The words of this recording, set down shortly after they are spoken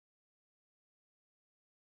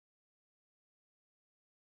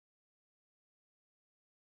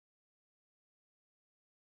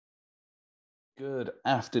Good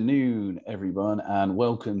afternoon, everyone, and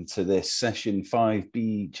welcome to this session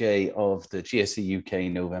 5BJ of the GSE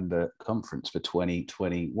UK November Conference for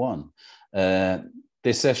 2021.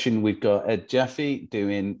 This session, we've got Ed Jaffe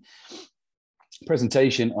doing a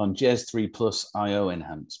presentation on JES3plus IO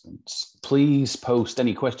enhancements. Please post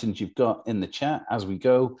any questions you've got in the chat as we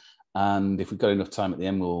go, and if we've got enough time at the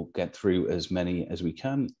end, we'll get through as many as we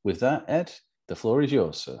can. With that, Ed, the floor is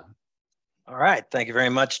yours, sir. All right. Thank you very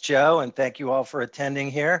much, Joe. And thank you all for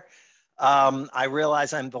attending here. I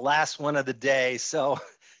realize I'm the last one of the day, so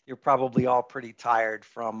you're probably all pretty tired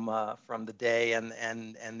from the day and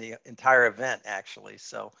the entire event, actually.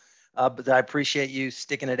 So, but I appreciate you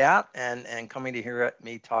sticking it out and coming to hear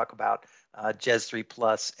me talk about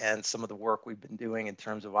JES3plus and some of the work we've been doing in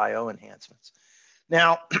terms of IO enhancements.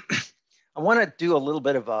 Now, I want to do a little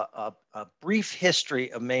bit of a brief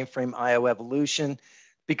history of mainframe IO evolution,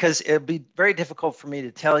 because it'd be very difficult for me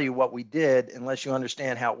to tell you what we did unless you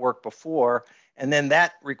understand how it worked before. And then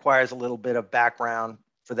that requires a little bit of background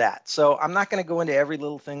for that. So I'm not going to go into every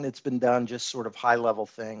little thing that's been done, just sort of high level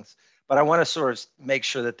things. But I want to sort of make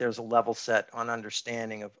sure that there's a level set on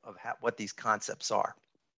understanding of what these concepts are.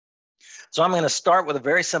 So I'm going to start with a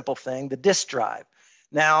very simple thing, the disk drive.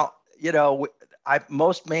 Now, you know,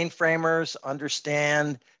 most mainframers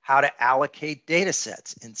understand how to allocate data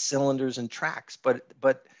sets in cylinders and tracks, but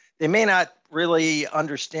they may not really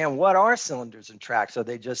understand what are cylinders and tracks. Are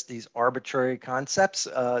they just these arbitrary concepts,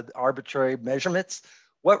 arbitrary measurements?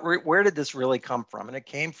 Where did this really come from? And it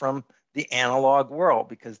came from the analog world,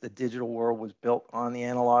 because the digital world was built on the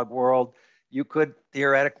analog world. You could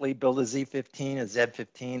theoretically build a Z15, a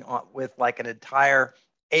Z15 with like an entire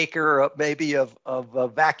acre maybe of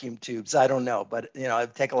vacuum tubes. I don't know, but you know,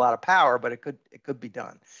 it'd take a lot of power, but it could be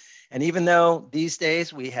done. And even though these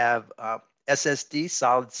days we have SSD,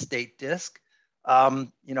 solid state disk,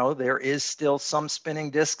 you know, there is still some spinning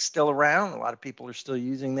disk still around. A lot of people are still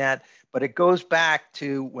using that, but it goes back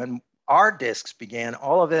to when our disks began.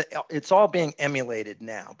 All of it, it's all being emulated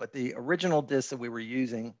now, but the original disk that we were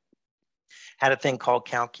using had a thing called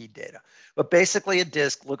count key data. But basically a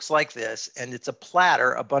disk looks like this, and it's a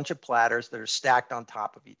platter, a bunch of platters that are stacked on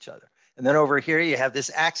top of each other. And then over here you have this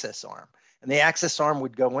access arm. And the access arm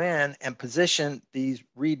would go in and position these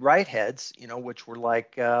read-write heads, you know, which were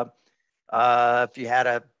like, if you had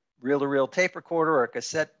a reel-to-reel tape recorder or a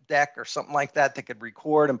cassette deck or something like that that could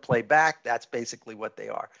record and play back, that's basically what they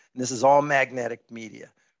are. And this is all magnetic media,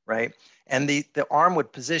 right? And the arm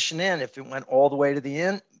would position in, if it went all the way to the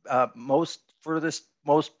end, most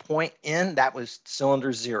point in, that was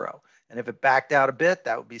cylinder 0. And if it backed out a bit,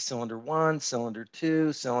 that would be cylinder 1, cylinder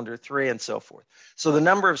 2, cylinder 3, and so forth. So the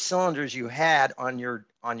number of cylinders you had on your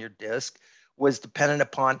disk was dependent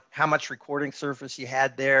upon how much recording surface you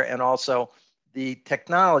had there, and also the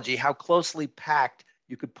technology, how closely packed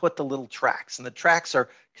you could put the little tracks. And the tracks are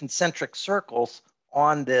concentric circles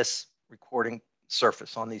on this recording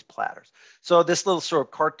surface, on these platters. So this little sort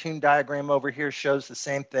of cartoon diagram over here shows the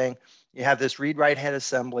same thing. You have this read-write head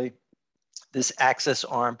assembly, this access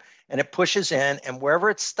arm, and it pushes in, and wherever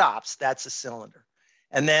it stops, that's a cylinder.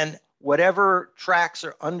 And then whatever tracks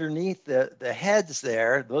are underneath the heads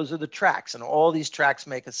there, those are the tracks, and all these tracks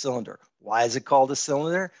make a cylinder. Why is it called a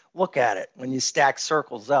cylinder? Look at it. When you stack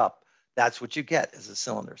circles up, that's what you get as a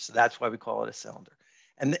cylinder. So that's why we call it a cylinder.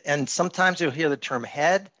 And sometimes you'll hear the term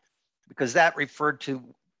head, because that referred to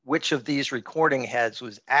which of these recording heads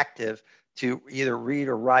was active to either read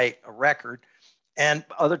or write a record. And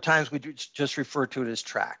other times we just refer to it as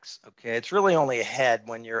tracks. Okay, it's really only a head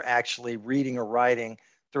when you're actually reading or writing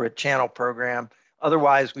through a channel program.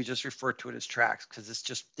 Otherwise, we just refer to it as tracks, because it's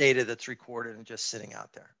just data that's recorded and just sitting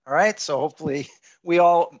out there. All right, so hopefully we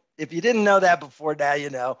all, if you didn't know that before, now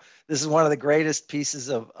you know. This is one of the greatest pieces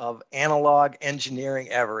of analog engineering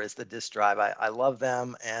ever, is the disk drive. I love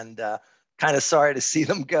them, and kind of sorry to see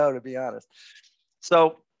them go, to be honest.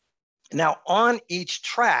 So now on each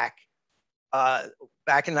track,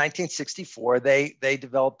 back in 1964, they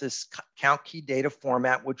developed this count key data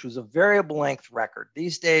format, which was a variable length record.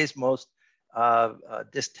 These days, most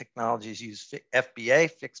disk technologies use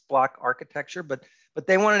FBA, fixed block architecture, but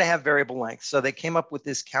they wanted to have variable length. So they came up with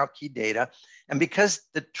this count key data. And because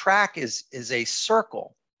the track is a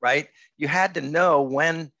circle, right, you had to know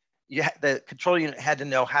when, the control unit had to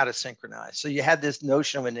know how to synchronize. So you had this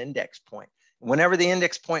notion of an index point. Whenever the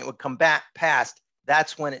index point would come back past,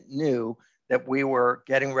 that's when it knew that we were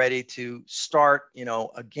getting ready to start, you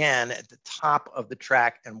know, again at the top of the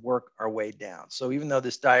track and work our way down. So even though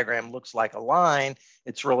this diagram looks like a line,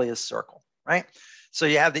 it's really a circle, right? So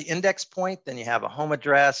you have the index point, then you have a home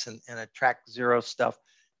address and a track 0 stuff.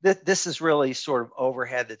 This is really sort of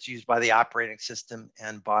overhead that's used by the operating system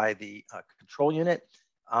and by the control unit.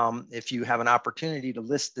 If you have an opportunity to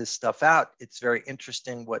list this stuff out, it's very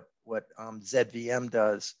interesting what ZVM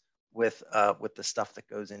does with the stuff that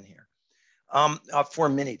goes in here for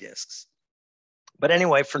mini disks. But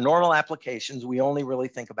anyway, for normal applications, we only really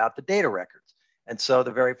think about the data records. And so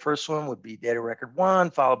the very first one would be data record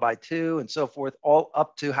 1, followed by 2, and so forth, all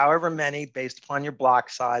up to however many, based upon your block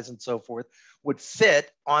size and so forth, would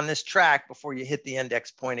fit on this track before you hit the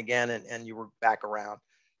index point again and you were back around,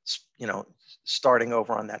 starting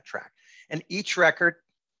over on that track. And each record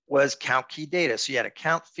was count key data. So you had a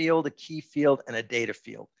count field, a key field, and a data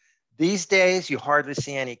field. These days, you hardly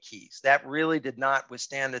see any keys. That really did not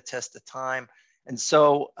withstand the test of time. And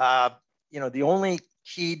so, the only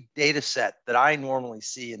key data set that I normally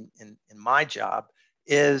see in my job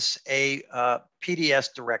is a PDS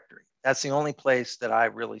directory. That's the only place that I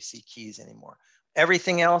really see keys anymore.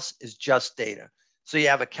 Everything else is just data. So you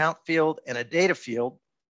have a count field and a data field.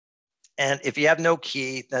 And if you have no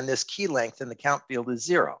key, then this key length in the count field is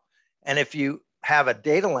 0. And if you have a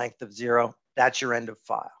data length of 0, that's your end of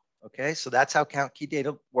file. Okay, so that's how count key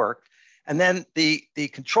data worked. And then the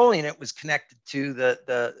control unit was connected to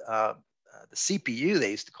the CPU,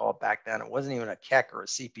 they used to call it back then. It wasn't even a KEC or a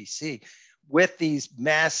CPC, with these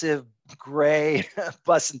massive gray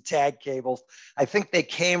bus and tag cables. I think they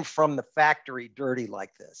came from the factory dirty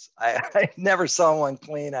like this. I never saw one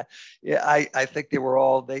clean. I think they were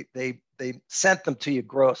all, they sent them to you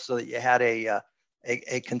gross so that you had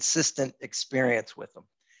a consistent experience with them.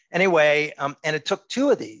 Anyway, and it took 2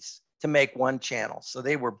 of these to make one channel. So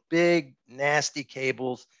they were big, nasty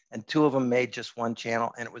cables, and 2 of them made just one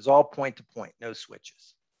channel, and it was all point to point, no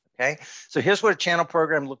switches. Okay, so here's what a channel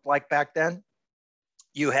program looked like back then.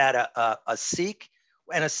 You had a seek,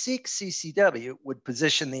 and a seek CCW would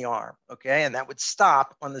position the arm, okay, and that would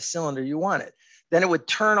stop on the cylinder you wanted. Then it would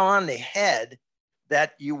turn on the head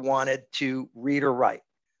that you wanted to read or write,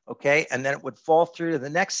 okay, and then it would fall through to the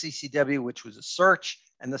next CCW, which was a search,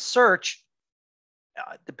 and the search,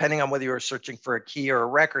 depending on whether you were searching for a key or a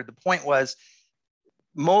record, the point was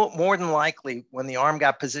more than likely when the arm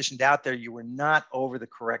got positioned out there, you were not over the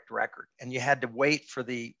correct record, and you had to wait for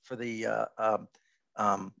the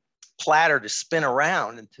platter to spin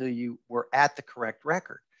around until you were at the correct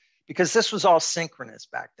record, because this was all synchronous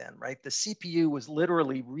back then, right? The CPU was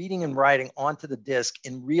literally reading and writing onto the disk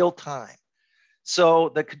in real time.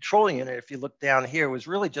 So the control unit, if you look down here, was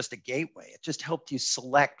really just a gateway. It just helped you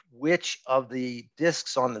select which of the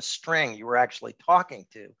disks on the string you were actually talking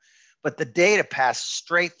to. But the data passed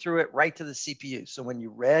straight through it right to the CPU. So when you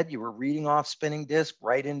read, you were reading off spinning disk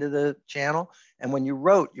right into the channel. And when you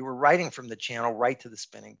wrote, you were writing from the channel right to the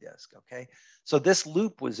spinning disk, okay? So this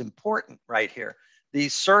loop was important right here. The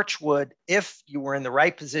search would, if you were in the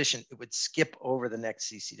right position, it would skip over the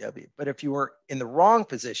next CCW. But if you were in the wrong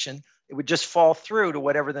position, it would just fall through to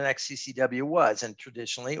whatever the next CCW was. And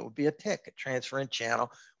traditionally, it would be a tick, a transfer in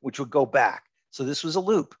channel, which would go back. So this was a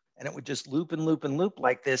loop, and it would just loop and loop and loop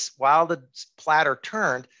like this while the platter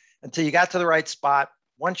turned until you got to the right spot.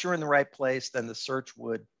 Once you're in the right place, then the search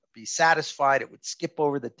would be satisfied. It would skip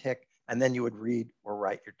over the tick, and then you would read or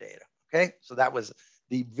write your data. Okay, so that was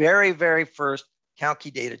the very, very first count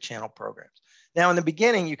key data channel programs. Now, in the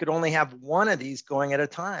beginning, you could only have one of these going at a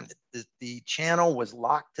time. The channel was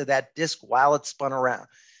locked to that disk while it spun around.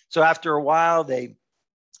 So after a while, they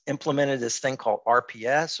implemented this thing called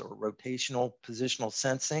RPS, or rotational positional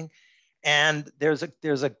sensing. And there's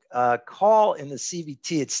a call in the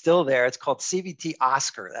CVT. It's still there. It's called CVT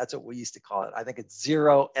Oscar. That's what we used to call it. I think it's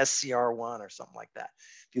 0 SCR1 or something like that.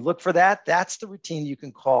 If you look for that, that's the routine you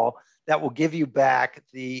can call that will give you back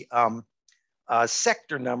the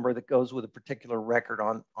sector number that goes with a particular record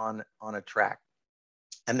on a track.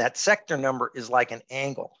 And that sector number is like an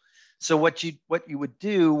angle. So what you would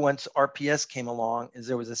do once RPS came along is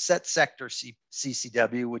there was a set sector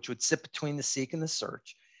CCW, which would sit between the seek and the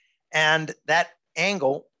search. And that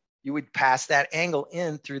angle, you would pass that angle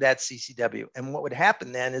in through that CCW. And what would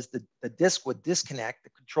happen then is the disk would disconnect, the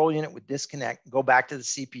control unit would disconnect, go back to the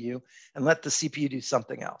CPU and let the CPU do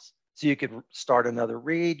something else. So you could start another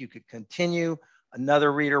read, you could continue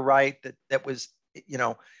another read or write that was,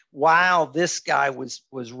 while this guy was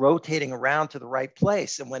rotating around to the right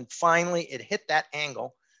place. And when finally it hit that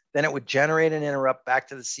angle, then it would generate an interrupt back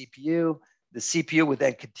to the CPU. The CPU would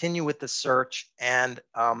then continue with the search, and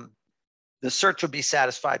the search would be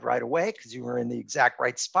satisfied right away because you were in the exact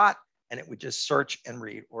right spot, and it would just search and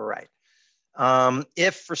read or write.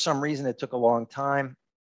 If for some reason it took a long time,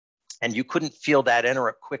 and you couldn't feel that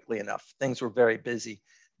interrupt quickly enough, things were very busy,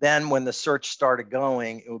 then you would then when the search started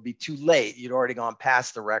going, it would be too late. You'd already gone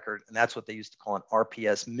past the record, and that's what they used to call an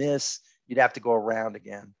RPS miss. You'd have to go around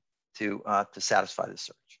again to satisfy the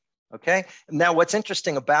search. Okay. Now, what's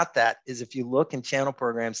interesting about that is if you look in channel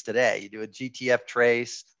programs today, you do a GTF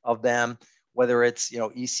trace of them, whether it's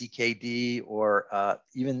ECKD or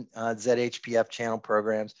even ZHPF channel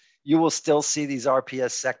programs, you will still see these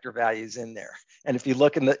RPS sector values in there. And if you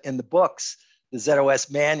look in the books, the ZOS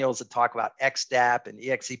manuals that talk about XDAP and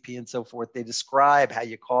EXCP and so forth, they describe how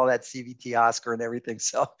you call that CVT Oscar and everything.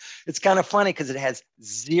 So it's kind of funny because it has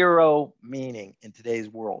zero meaning in today's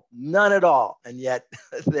world, none at all. And yet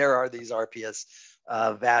there are these RPS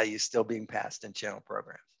values still being passed in channel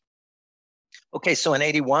programs. Okay, so in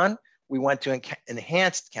 81, we went to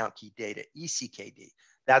enhanced count key data, ECKD.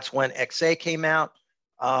 That's when XA came out.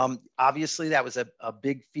 Obviously, that was a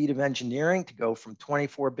big feat of engineering to go from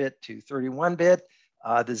 24-bit to 31-bit.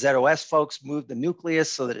 The ZOS folks moved the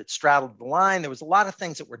nucleus so that it straddled the line. There was a lot of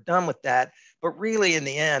things that were done with that, but really in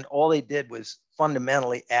the end, all they did was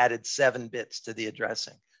fundamentally added 7 bits to the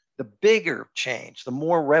addressing. The bigger change, the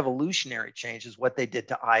more revolutionary change is what they did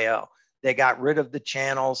to IO. They got rid of the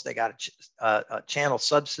channels. They got a channel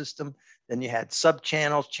subsystem. Then you had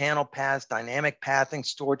sub-channels, channel paths, dynamic pathing,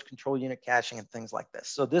 storage control unit caching, and things like this.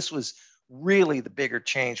 So this was really the bigger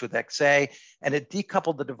change with XA, and it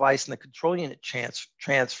decoupled the device and the control unit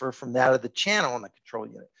transfer from that of the channel and the control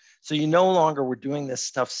unit. So you no longer were doing this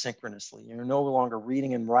stuff synchronously. You're no longer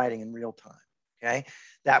reading and writing in real time, okay?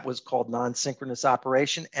 That was called non-synchronous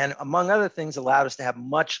operation, and among other things, allowed us to have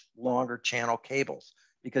much longer channel cables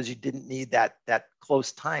because you didn't need that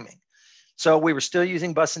close timing. So we were still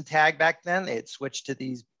using bus and tag back then. They had switched to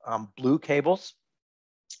these blue cables,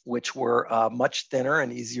 which were much thinner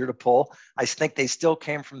and easier to pull. I think they still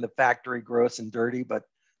came from the factory gross and dirty, but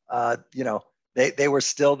they were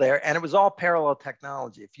still there. And it was all parallel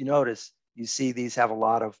technology. If you notice, you see these have a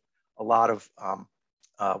lot of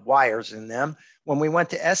wires in them. When we went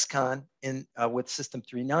to SCON with System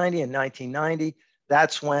 390 in 1990,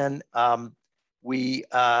 that's when we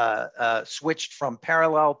switched from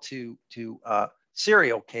parallel to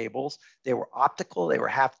serial cables. They were optical, they were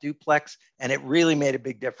half duplex, and it really made a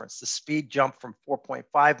big difference. The speed jumped from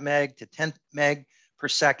 4.5 meg to 10 meg per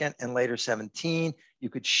second and later 17. You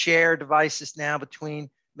could share devices now between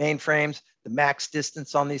mainframes. The max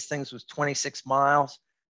distance on these things was 26 miles.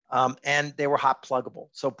 And they were hot pluggable.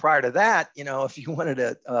 So prior to that, if you wanted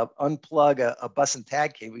to unplug a bus and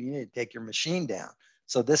tag cable, you need to take your machine down.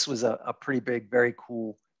 So this was a pretty big, very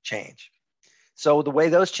cool change. So the way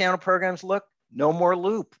those channel programs look, no more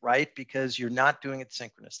loop, right? Because you're not doing it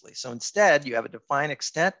synchronously. So instead, you have a define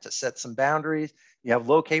extent to set some boundaries. You have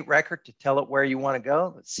locate record to tell it where you want to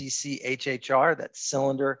go. The CCHHR, that's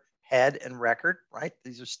cylinder, head, and record, right?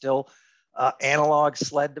 These are still analog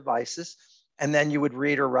SLED devices. And then you would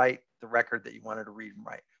read or write the record that you wanted to read and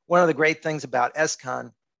write. One of the great things about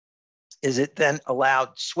SCON is it then allowed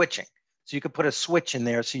switching. So you could put a switch in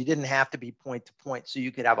there so you didn't have to be point to point. So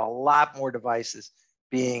you could have a lot more devices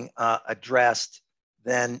being addressed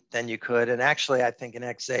than you could. And actually, I think in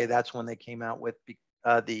XA, that's when they came out with the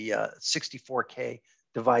 64K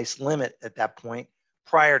device limit at that point,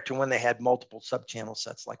 prior to when they had multiple sub-channel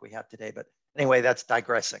sets like we have today. But anyway, that's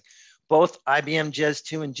digressing. Both IBM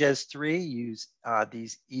JES2 and JES3 use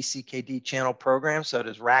these ECKD channel programs. So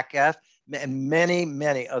does RACF and many,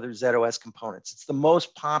 many other ZOS components. It's the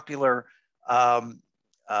most popular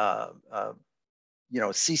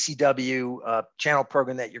CCW channel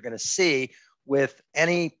program that you're going to see with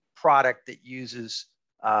any product that uses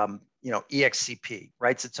EXCP,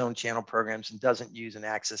 writes its own channel programs and doesn't use an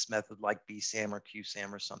access method like BSAM or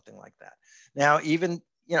QSAM or something like that. Now, even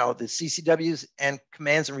the CCWs and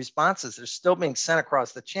commands and responses, they're still being sent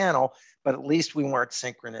across the channel, but at least we weren't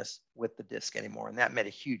synchronous with the disk anymore, and that made a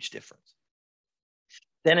huge difference.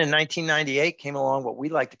 Then in 1998 came along what we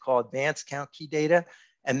like to call advanced count key data,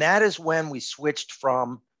 and that is when we switched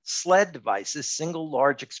from SLED devices, single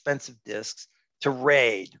large expensive disks, to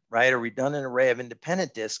RAID, right, a redundant array of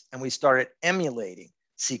independent disks, and we started emulating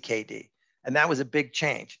CKD. And that was a big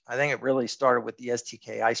change. I think it really started with the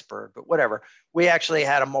STK Iceberg, but whatever. We actually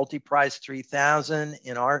had a multi-price 3000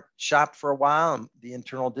 in our shop for a while, and the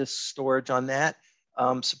internal disk storage on that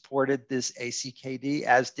supported this ACKD,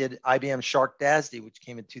 as did IBM Shark DASD, which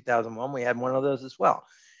came in 2001. We had one of those as well.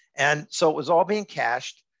 And so it was all being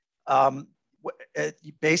cached.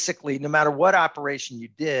 Basically, no matter what operation you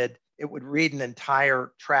did, it would read an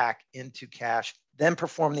entire track into cache, then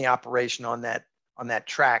perform the operation on that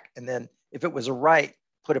track, and then if it was a write,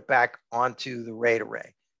 put it back onto the RAID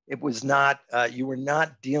array. It was not, you were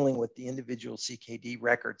not dealing with the individual CKD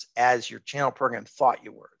records as your channel program thought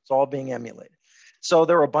you were. It's all being emulated. So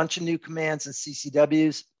there were a bunch of new commands and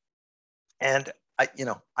CCWs. And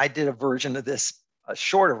I did a version of this, a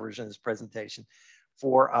shorter version of this presentation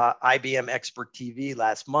for IBM Expert TV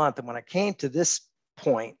last month. And when I came to this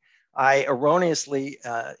point, I erroneously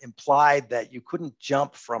implied that you couldn't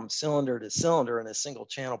jump from cylinder to cylinder in a single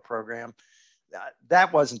channel program.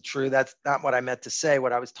 That wasn't true. That's not what I meant to say.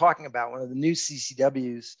 What I was talking about, one of the new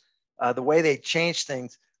CCWs, the way they changed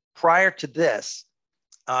things prior to this,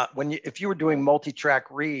 if you were doing multi-track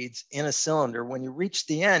reads in a cylinder, when you reached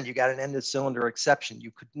the end, you got an end of cylinder exception.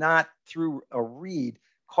 You could not, through a read,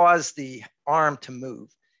 cause the arm to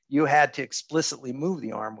move. You had to explicitly move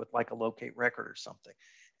the arm with like a locate record or something.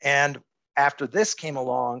 And after this came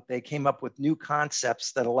along, they came up with new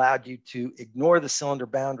concepts that allowed you to ignore the cylinder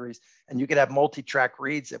boundaries, and you could have multi-track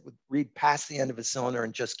reads that would read past the end of a cylinder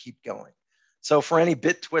and just keep going. So for any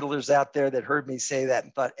bit twiddlers out there that heard me say that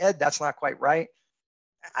and thought, Ed, that's not quite right,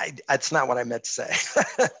 that's not what I meant to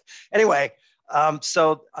say. Anyway, and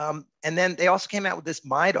then they also came out with this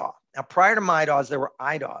MIDAW. Now, prior to MIDAWs, there were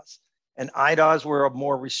IDAWs. And IDAWs were a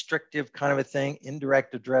more restrictive kind of a thing,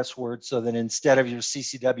 indirect address word, so that instead of your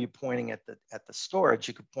CCW pointing at the storage,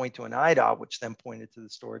 you could point to an IDAW, which then pointed to the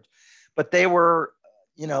storage. But they were,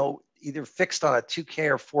 either fixed on a 2K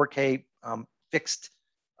or 4K fixed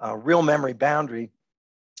real memory boundary.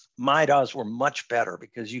 MIDAWs were much better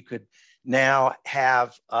because you could now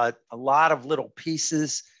have a lot of little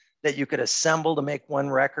pieces that you could assemble to make one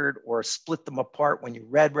record or split them apart when you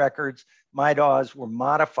read records. MIDAWs were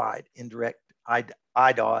modified indirect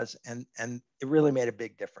IDAWs, and it really made a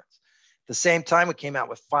big difference. At the same time, we came out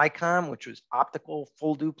with FICOM, which was optical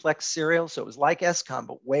full duplex serial. So it was like SCOM,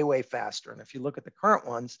 but way, way faster. And if you look at the current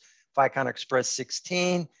ones, FICOM Express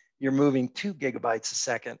 16, you're moving 2 gigabytes a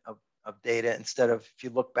second of data instead of, if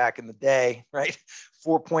you look back in the day, right,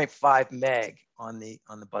 4.5 meg on the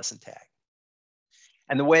bus and tag.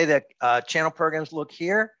 And the way that channel programs look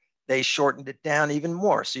here, they shortened it down even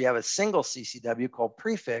more. So you have a single CCW called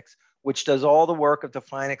prefix, which does all the work of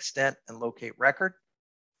define extent and locate record.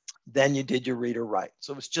 Then you did your read or write.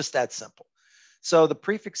 So it was just that simple. So the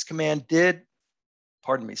prefix command did,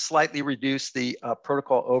 slightly reduce the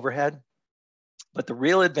protocol overhead. But the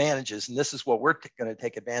real advantages, and this is what we're going to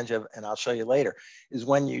take advantage of, and I'll show you later, is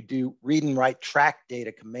when you do read and write track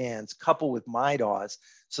data commands coupled with MIDAWs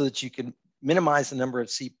so that you can minimize the number of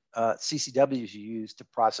CCWs you use to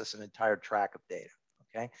process an entire track of data,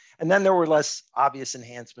 okay? And then there were less obvious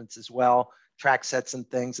enhancements as well, track sets and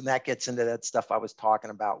things, and that gets into that stuff I was talking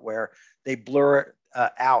about where they blur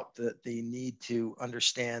out the need to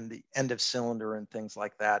understand the end of cylinder and things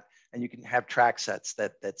like that. And you can have track sets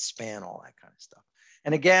that span all that kind of stuff.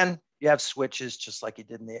 And again, you have switches just like you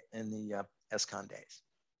did in the SCON days.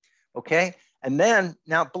 Okay, and then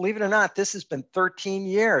now, believe it or not, this has been 13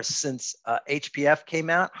 years since HPF came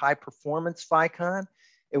out, high performance FICON.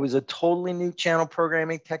 It was a totally new channel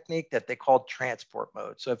programming technique that they called transport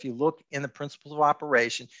mode. So if you look in the principles of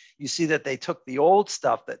operation, you see that they took the old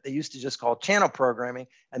stuff that they used to just call channel programming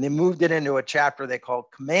and they moved it into a chapter they called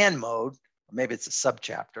command mode, or maybe it's a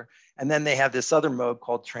subchapter. And then they have this other mode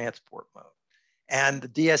called transport mode. And the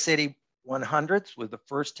DS8100s was the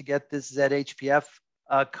first to get this ZHPF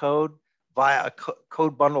code via a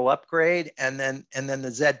code bundle upgrade. And then the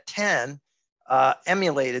Z10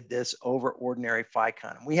 emulated this over ordinary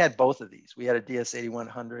FICON. And we had both of these. We had a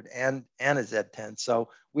DS8100 and a Z10. So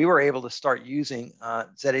we were able to start using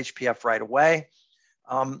ZHPF right away.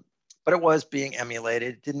 But it was being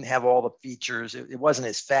emulated. It didn't have all the features. It wasn't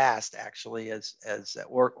as fast actually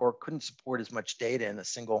or couldn't support as much data in a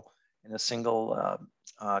single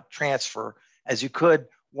transfer as you could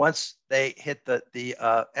once they hit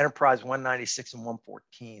the Enterprise 196 and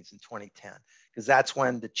 114s in 2010, because that's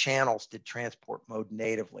when the channels did transport mode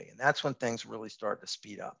natively. And that's when things really started to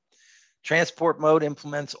speed up. Transport mode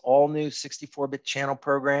implements all new 64-bit channel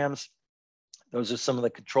programs. Those are some of the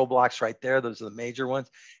control blocks right there. Those are the major ones.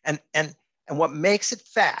 And what makes it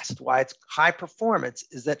fast, why it's high performance,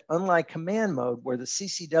 is that unlike command mode, where the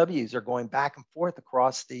CCWs are going back and forth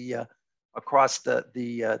across the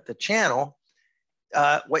channel,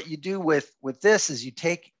 what you do with this is you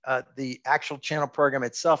take the actual channel program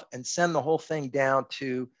itself and send the whole thing down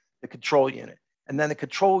to the control unit. And then the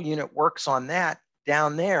control unit works on that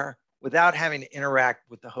down there without having to interact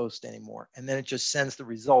with the host anymore. And then it just sends the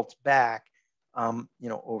results back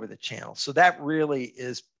over the channel. So that really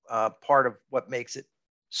is part of what makes it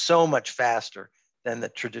so much faster than the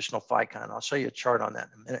traditional FICON. I'll show you a chart on that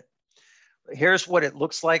in a minute. Here's what it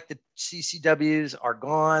looks like. The CCWs are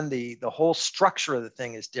gone. The whole structure of the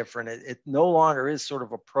thing is different. It no longer is sort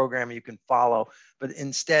of a program you can follow, but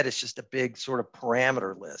instead it's just a big sort of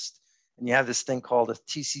parameter list. And you have this thing called a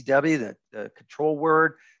TCW, the control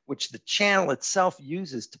word, which the channel itself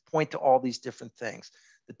uses to point to all these different things.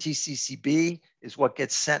 The TCCB is what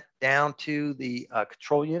gets sent down to the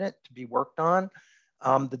control unit to be worked on.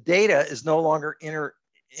 The data is no longer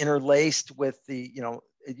interlaced with the,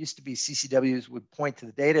 it used to be CCWs would point to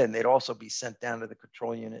the data and they'd also be sent down to the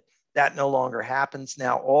control unit. That no longer happens.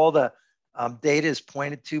 Now all the data is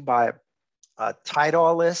pointed to by a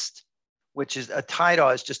TIDAW list, which is a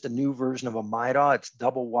TIDAW is just a new version of a MIDAW. It's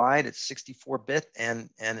double wide, it's 64-bit, and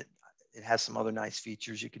it has some other nice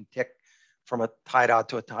features. You can tick from a TIDAW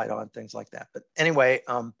to a TIDAW and things like that. But anyway,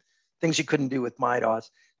 things you couldn't do with MIDAWs.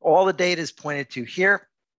 All the data is pointed to here.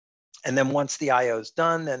 And then once the IO is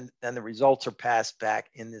done, then the results are passed back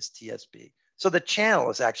in this TSB. So the channel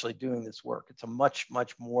is actually doing this work. It's a much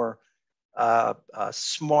more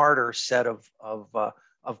smarter set of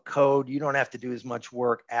code. You don't have to do as much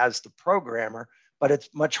work as the programmer, but it's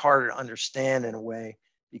much harder to understand in a way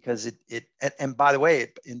because and by the way,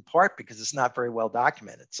 in part because it's not very well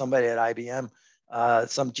documented. Somebody at IBM,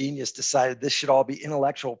 some genius decided this should all be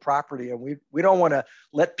intellectual property, and we don't want to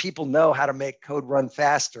let people know how to make code run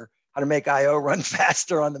faster, how to make IO run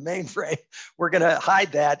faster on the mainframe. We're going to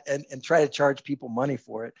hide that and try to charge people money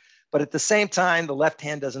for it. But at the same time, the left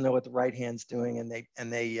hand doesn't know what the right hand's doing,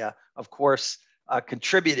 and they of course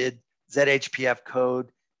contributed ZHPF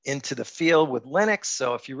code into the field with Linux.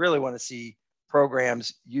 So if you really want to see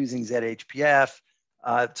programs using ZHPF,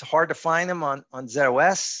 it's hard to find them on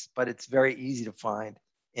ZOS, but it's very easy to find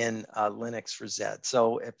in Linux for Z.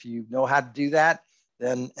 So if you know how to do that,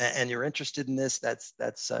 then and you're interested in this, that's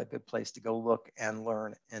a good place to go look and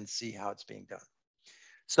learn and see how it's being done.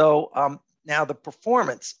 So now the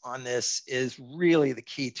performance on this is really the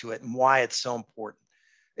key to it and why it's so important.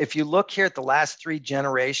 If you look here at the last 3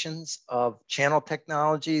 generations of channel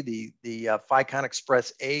technology, the FICON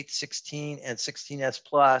Express 8, 16, and 16S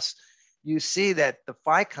Plus, you see that the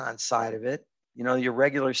FICON side of it, your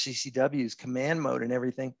regular CCWs, command mode and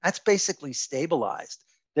everything, that's basically stabilized.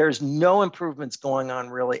 There's no improvements going on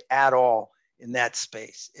really at all in that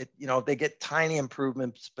space. They get tiny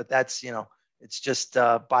improvements, but that's, it's just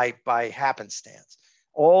by happenstance.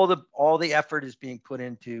 All the effort is being put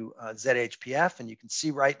into ZHPF, and you can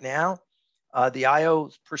see right now the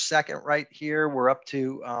IO per second right here. We're up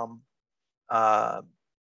to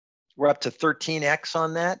 13x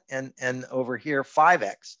on that, and over here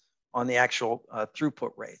 5x on the actual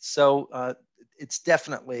throughput rate. So it's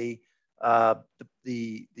definitely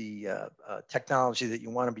the technology that you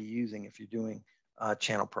want to be using if you're doing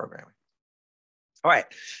channel programming. All right,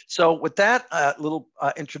 so with that little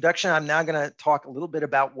introduction, I'm now going to talk a little bit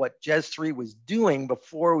about what JES3 was doing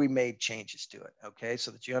before we made changes to it, okay,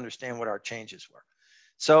 so that you understand what our changes were.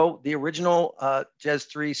 So the original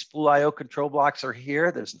JES3 spool IO control blocks are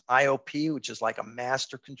here. There's an IOP, which is like a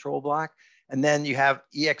master control block, and then you have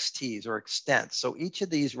EXTs or extents. So each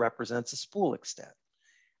of these represents a spool extent.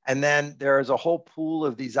 And then there's a whole pool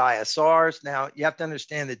of these ISRs. Now, you have to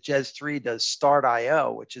understand that JES3 does start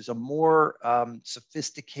IO, which is a more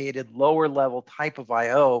sophisticated, lower level type of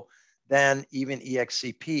IO than even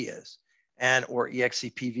EXCP is, or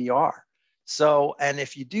EXCP VR. So, and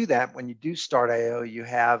if you do that, when you do start IO, you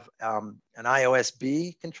have an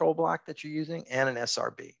IOSB control block that you're using and an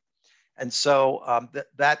SRB. And so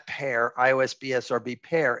that pair, IOSB, SRB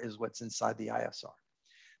pair, is what's inside the ISR.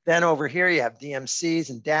 Then over here, you have DMCs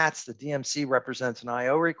and DATs. The DMC represents an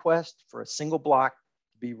IO request for a single block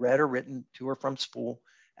to be read or written to or from spool.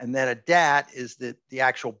 And then a DAT is the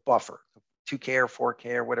actual buffer, 2K or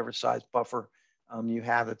 4K or whatever size buffer you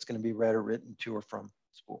have that's going to be read or written to or from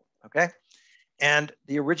spool, okay? And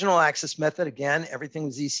the original access method, again, everything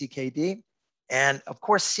was ECKD. And of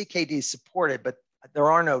course, CKD is supported, but there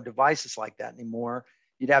are no devices like that anymore.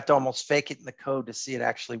 You'd have to almost fake it in the code to see it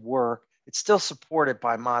actually work. It's still supported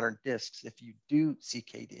by modern disks if you do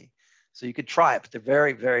CKD. So you could try it, but they're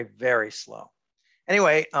very, very, very slow.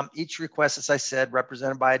 Anyway, each request, as I said,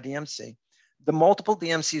 represented by a DMC. The multiple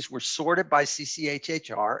DMCs were sorted by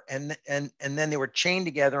CCHHR, and then they were chained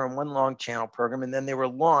together in one long channel program, and then they were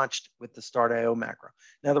launched with the start IO macro.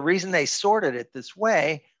 Now, the reason they sorted it this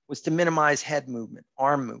way was to minimize head movement,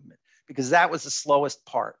 arm movement, because that was the slowest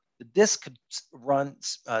part. The disk could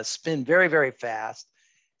spin very, very fast,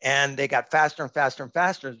 and they got faster and faster and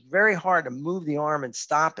faster. It's very hard to move the arm and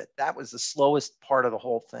stop it. That was the slowest part of the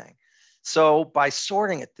whole thing. So by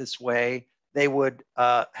sorting it this way, they would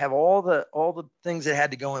have all the things that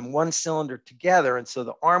had to go in one cylinder together. And so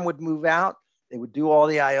the arm would move out. They would do all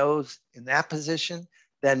the IOs in that position,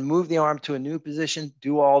 then move the arm to a new position,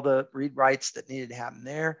 do all the read writes that needed to happen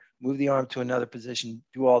there, move the arm to another position,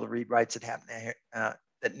 do all the read writes that happened there,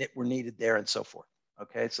 that were needed there, and so forth.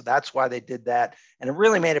 Okay, so that's why they did that. And it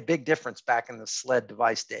really made a big difference back in the SLED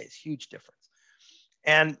device days, huge difference.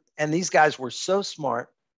 And these guys were so smart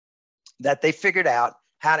that they figured out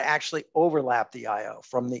how to actually overlap the IO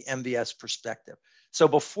from the MVS perspective. So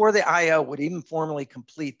before the IO would even formally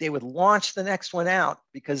complete, they would launch the next one out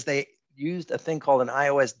because they used a thing called an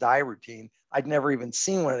iOS die routine. I'd never even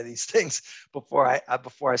seen one of these things before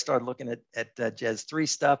I started looking at JES3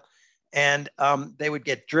 stuff. And they would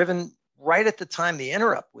get driven right at the time the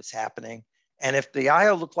interrupt was happening. And if the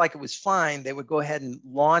IO looked like it was fine, they would go ahead and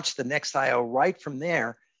launch the next IO right from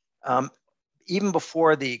there, even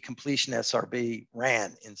before the completion SRB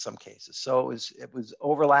ran in some cases. So it was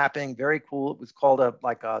overlapping, very cool. It was called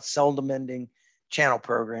like a seldom ending channel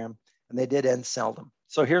program, and they did end seldom.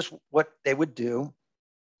 So here's what they would do.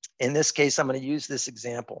 In this case, I'm going to use this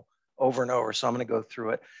example over and over. So I'm going to go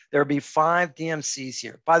through it. There'll be 5 DMCs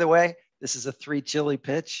here. By the way, this is a 3 chili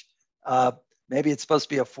pitch. Maybe it's supposed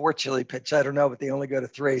to be a 4 chili pitch. I don't know, but they only go to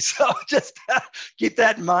 3. So just keep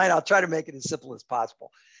that in mind. I'll try to make it as simple as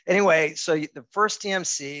possible. Anyway, so the first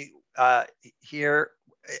DMC here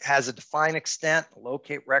has a defined extent, a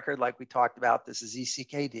locate record like we talked about. This is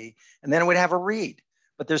ECKD. And then it would have a read.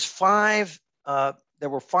 But there's 5, there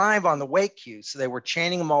were 5 on the wait queue. So they were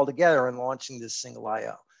chaining them all together and launching this single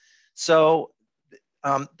IO. So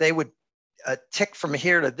they would tick from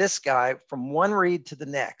here to this guy from one read to the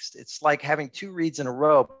next. It's like having 2 reads in a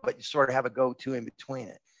row, but you sort of have a go-to in between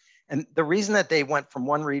it. And the reason that they went from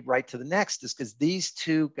one read right to the next is because these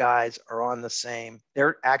 2 guys are on the same,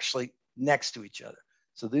 they're actually next to each other.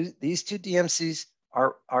 So these 2 DMCs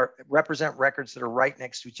represent records that are right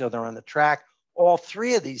next to each other on the track. All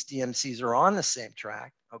 3 of these DMCs are on the same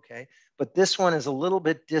track, okay? But this one is a little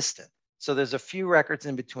bit distant. So there's a few records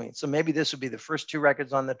in between. So maybe this would be the first 2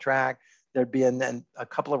 records on the track. There'd be then a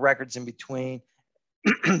couple of records in between,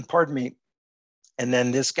 pardon me. And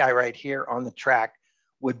then this guy right here on the track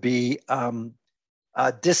would be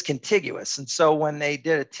discontiguous. And so when they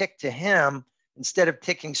did a tick to him, instead of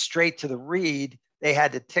ticking straight to the read, they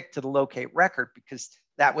had to tick to the locate record because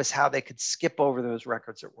that was how they could skip over those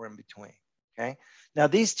records that were in between, okay? Now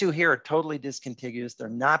these 2 here are totally discontiguous. They're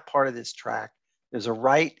not part of this track. There's a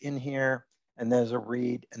write in here and there's a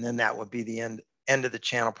read, and then that would be the end of the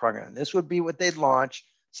channel program. This would be what they'd launch.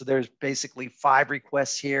 So there's basically 5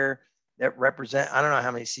 requests here that represent, I don't know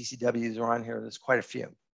how many CCWs are on here. There's quite a few.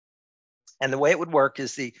 And the way it would work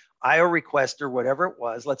is the IO requester, whatever it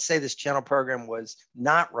was, let's say this channel program was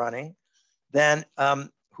not running, then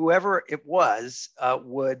whoever it was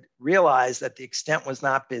would realize that the extent was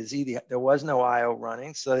not busy. There was no IO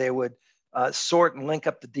running. So they would sort and link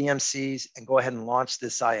up the DMCs and go ahead and launch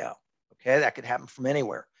this IO. Okay, that could happen from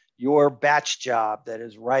anywhere. Your batch job that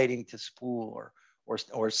is writing to spool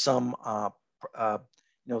or some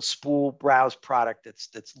spool browse product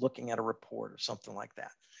that's looking at a report or something like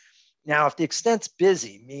that. Now, if the extent's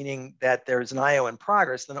busy, meaning that there's an IO in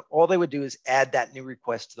progress, then all they would do is add that new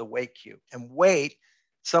request to the wait queue and wait.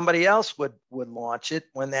 Somebody else would launch it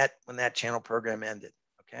when that channel program ended.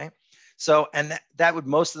 Okay, so and that would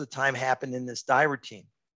most of the time happen in this die routine.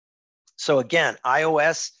 So again,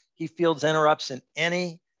 iOS, he fields interrupts in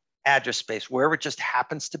any address space, wherever it just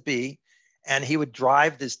happens to be. And he would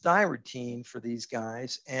drive this die routine for these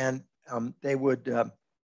guys. And they would,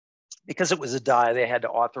 because it was a die, they had to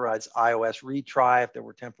authorize iOS retry if there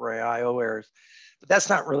were temporary IO errors. But that's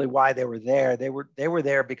not really why they were there. They were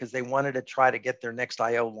there because they wanted to try to get their next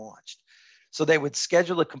IO launched. So they would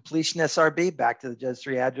schedule a completion SRB back to the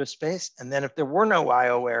JES3 address space. And then if there were no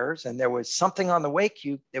IO errors and there was something on the wait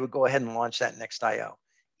queue, they would go ahead and launch that next IO,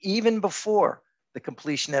 even before the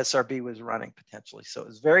completion SRB was running potentially. So it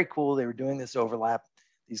was very cool. They were doing this overlap.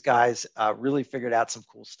 These guys really figured out some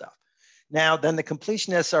cool stuff. Now, then the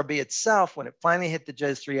completion SRB itself, when it finally hit the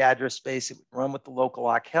JES3 address space, it would run with the local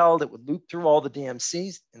lock held. It would loop through all the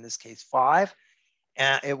DMCs, in this case 5.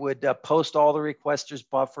 And it would post all the requesters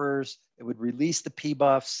buffers. It would release the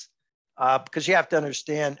PBuffs because you have to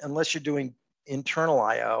understand, unless you're doing internal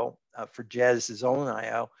IO for JES's own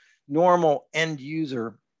IO, normal end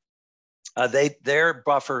user, their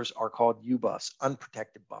buffers are called UBuffs,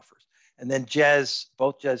 unprotected buffers. And then JES,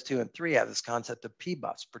 both JES 2 and 3 have this concept of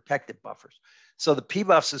PBuffs, protected buffers. So the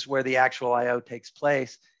PBuffs is where the actual IO takes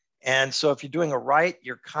place. And so if you're doing a write,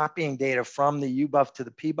 you're copying data from the UBuff to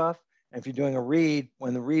the PBuff. And if you're doing a read,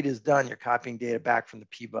 when the read is done, you're copying data back from the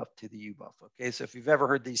PBUF to the UBUF. Okay, so if you've ever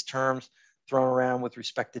heard these terms thrown around with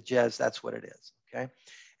respect to JES, that's what it is. Okay,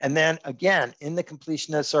 and then again, in the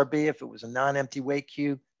completion SRB, if it was a non-empty wait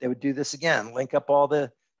queue, they would do this again, link up all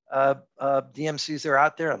the DMCs that are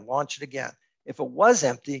out there and launch it again. If it was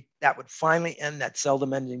empty, that would finally end that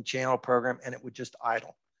seldom ending channel program and it would just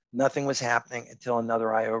idle. Nothing was happening until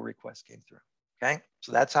another IO request came through. Okay,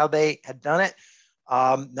 so that's how they had done it.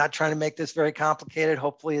 Not trying to make this very complicated.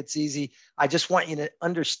 Hopefully it's easy. I just want you to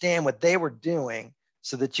understand what they were doing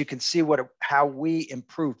so that you can see how we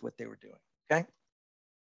improved what they were doing. Okay,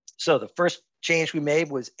 so the first change we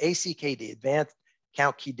made was ACKD, Advanced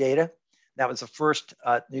Count Key Data. That was the first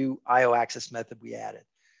new IO access method we added.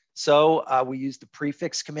 So we used the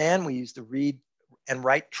prefix command, we used the read and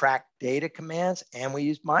write track data commands, and we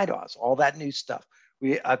used MIDAWs, all that new stuff.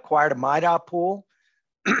 We acquired a MIDAW pool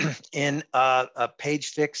in a page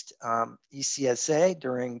fixed ECSA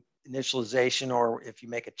during initialization, or if you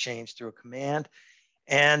make a change through a command.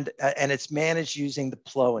 And it's managed using the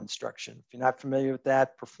PLO instruction. If you're not familiar with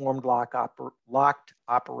that, performed locked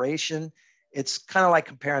operation. It's kind of like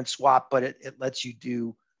compare and swap, but it lets you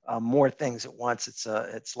do more things at once.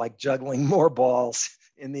 It's like juggling more balls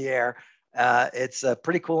in the air. It's a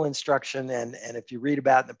pretty cool instruction, and if you read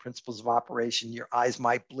about it in the principles of operation, your eyes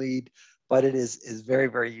might bleed, but it is very,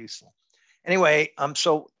 very useful. Anyway,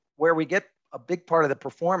 so where we get a big part of the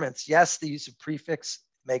performance, yes, the use of prefix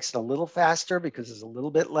makes it a little faster because there's a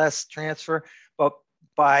little bit less transfer, but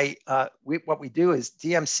by what we do is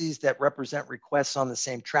DMCs that represent requests on the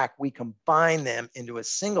same track, we combine them into a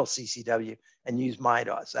single CCW and use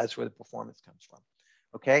MIDAWs. That's where the performance comes from.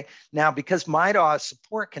 Okay, now because MIDAW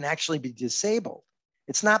support can actually be disabled,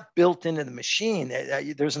 it's not built into the machine.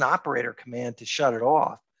 There's an operator command to shut it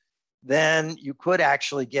off. Then you could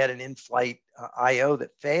actually get an in-flight IO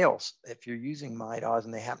that fails if you're using MIDAWs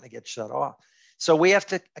and they happen to get shut off. So we have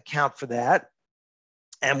to account for that.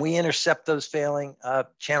 And we intercept those failing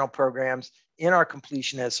channel programs in our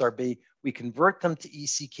completion SRB. We convert them to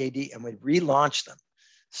ECKD and we relaunch them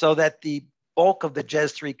so that the bulk of the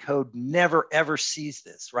JES3 code never, ever sees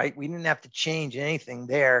this, right? We didn't have to change anything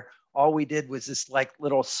there. All we did was this like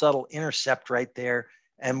little subtle intercept right there.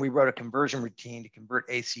 And we wrote a conversion routine to convert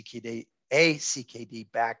ACKD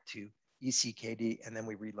back to ECKD, and then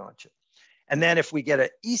we relaunch it. And then if we get an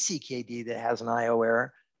ECKD that has an IO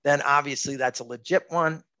error, then obviously that's a legit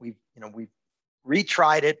one. We've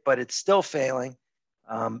retried it, but it's still failing.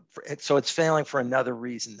 So it's failing for another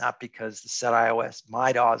reason, not because the set iOS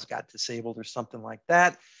MIDAWs got disabled or something like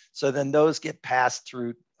that. So then those get passed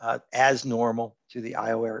through as normal to the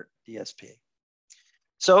IO error DSP.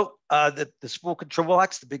 So the spool control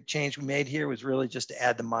X, the big change we made here was really just to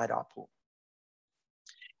add the MIDAW pool.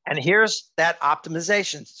 And here's that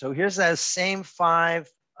optimization. So here's those same 5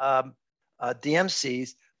 DMCs,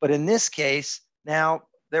 but in this case, now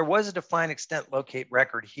there was a defined extent locate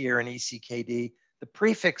record here in ECKD. The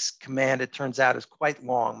prefix command, it turns out, is quite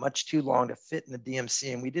long, much too long to fit in the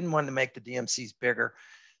DMC, and we didn't want to make the DMCs bigger.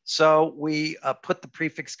 So we put the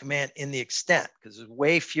prefix command in the extent because there's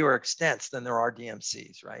way fewer extents than there are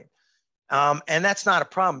DMCs, right? And that's not a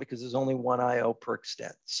problem because there's only one IO per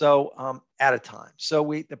extent, so at a time. So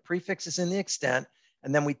the prefix is in the extent,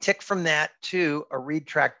 and then we tick from that to a read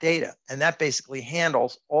track data, and that basically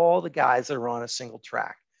handles all the guys that are on a single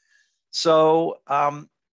track. So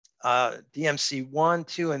DMC 1,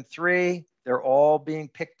 2, and 3, they're all being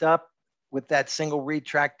picked up with that single read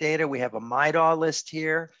track data. We have a MIDAW list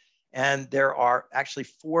here, and there are actually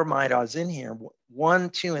 4 MIDAWs in here. 1,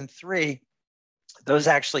 2, and 3, those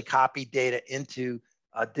actually copy data into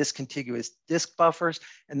discontiguous disk buffers.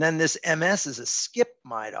 And then this MS is a skip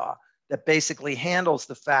MIDAW that basically handles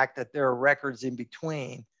the fact that there are records in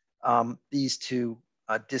between these two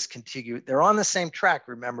discontiguous. They're on the same track,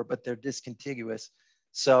 remember, but they're discontiguous.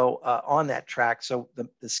 So on that track, so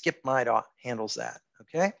the skip MIDAW handles that,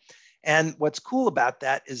 okay? And what's cool about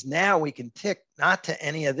that is now we can tick not to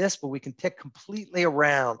any of this, but we can tick completely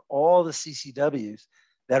around all the CCWs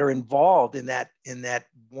that are involved in that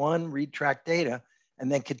one read track data,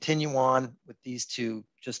 and then continue on with these two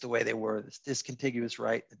just the way they were, this discontiguous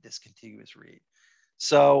write and discontiguous read.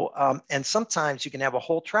 So, and sometimes you can have a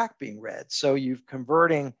whole track being read. So you're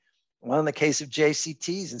converting, well, in the case of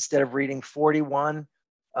JCTs, instead of reading 41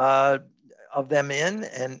 of them in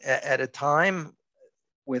and at a time,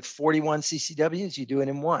 with 41 CCWs, you do it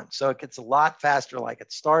in one. So it gets a lot faster, like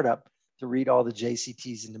at startup, to read all the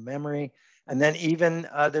JCTs into memory. And then even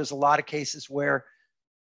there's a lot of cases where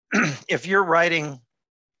if you're writing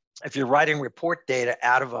if you're writing report data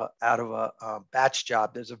out of a batch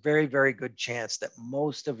job, there's a very, very good chance that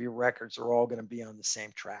most of your records are all going to be on the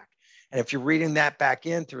same track. And if you're reading that back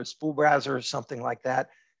in through a spool browser or something like that,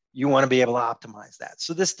 you want to be able to optimize that.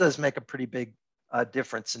 So this does make a pretty big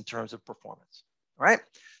difference in terms of performance. All right.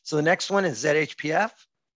 So the next one is ZHPF,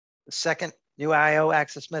 the second new IO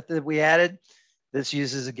access method we added. This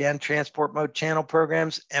uses, again, transport mode channel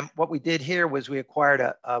programs. And what we did here was we acquired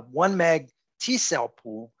a 1 meg T-cell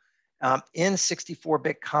pool in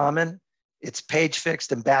 64-bit common. It's page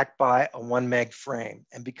fixed and backed by a 1 meg frame.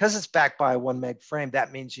 And because it's backed by a 1 meg frame,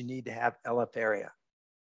 that means you need to have LF area.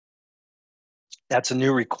 That's a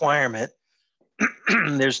new requirement.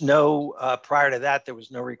 There's no, prior to that, there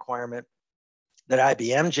was no requirement that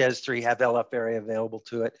IBM JES3 have LF area available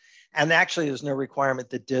to it. And actually, there's no requirement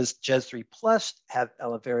that JES3plus have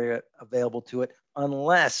LF area available to it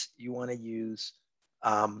unless you want to use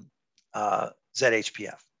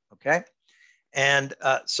ZHPF, okay? And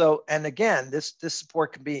and again, this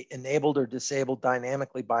support can be enabled or disabled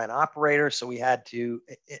dynamically by an operator. So we had to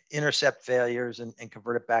intercept failures and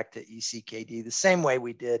convert it back to ECKD the same way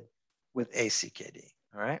we did with ACKD,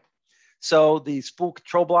 all right? So the spool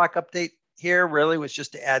control block update here really was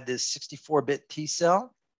just to add this 64-bit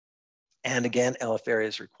T-cell. And again, LF area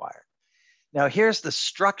is required. Now here's the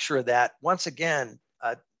structure of that. Once again,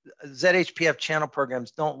 ZHPF channel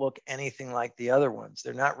programs don't look anything like the other ones.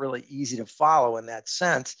 They're not really easy to follow in that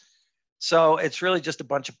sense. So it's really just a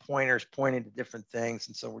bunch of pointers pointing to different things.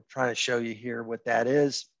 And so we're trying to show you here what that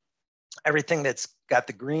is. Everything that's got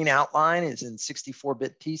the green outline is in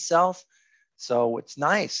 64-bit T cells. So it's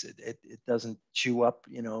nice. It doesn't chew up,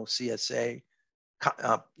 CSA,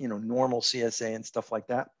 normal CSA and stuff like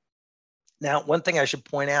that. Now, one thing I should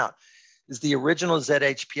point out is the original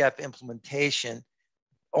ZHPF implementation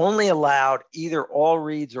only allowed either all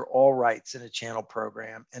reads or all writes in a channel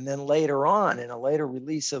program. And then later on, in a later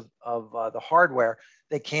release of the hardware,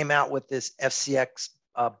 they came out with this FCX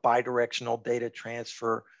bidirectional data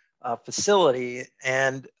transfer facility.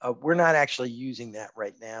 And we're not actually using that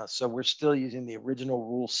right now. So we're still using the original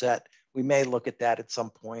rule set. We may look at that at some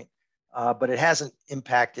point, but it hasn't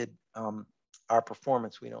impacted our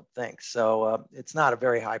performance, we don't think. So it's not a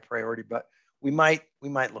very high priority, but we might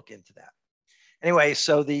look into that. Anyway,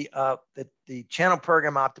 so the channel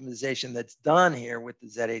program optimization that's done here with the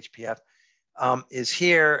ZHPF is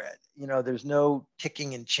here. There's no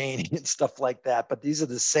ticking and chaining and stuff like that, but these are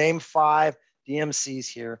the same 5 DMCs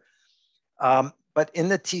here. But in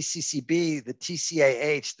the TCCB, the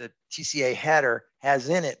TCAH, the TCA header, has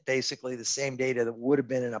in it basically the same data that would have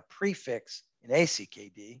been in a prefix in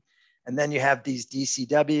ACKD. And then you have these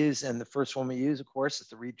DCWs, and the first one we use, of course, is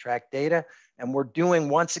the read track data. And we're doing,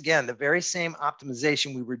 once again, the very same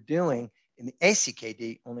optimization we were doing in the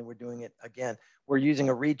ACKD, only we're doing it again. We're using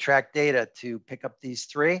a read track data to pick up these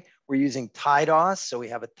 3. We're using TIDAWs, so we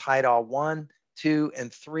have a TIDAW 1, 2,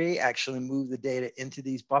 and 3 actually move the data into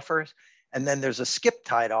these buffers. And then there's a skip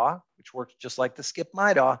TIDAW, which works just like the skip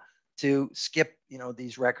MIDAW, to skip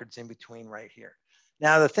these records in between right here.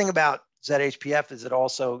 Now, the thing about ZHPF is it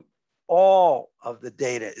also, all of the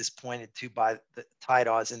data is pointed to by the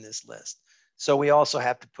TIDAWs in this list. So we also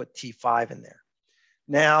have to put T5 in there.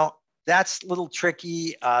 Now, that's a little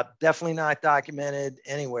tricky, definitely not documented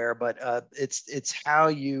anywhere, but it's how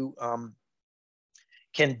you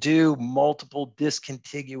can do multiple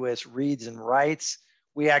discontiguous reads and writes.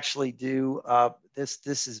 We actually do, this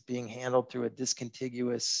is being handled through a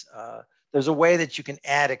discontiguous, there's a way that you can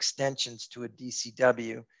add extensions to a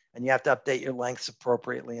DCW, and you have to update your lengths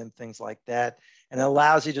appropriately and things like that. And it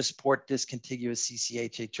allows you to support discontiguous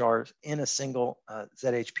CCHHRs in a single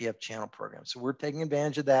ZHPF channel program. So we're taking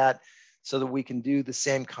advantage of that so that we can do the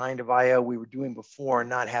same kind of IO we were doing before and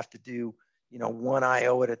not have to do, one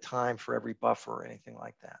IO at a time for every buffer or anything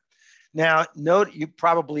like that. Now, you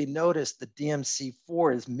probably noticed the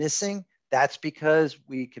DMC4 is missing. That's because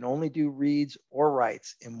we can only do reads or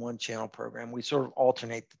writes in one channel program. We sort of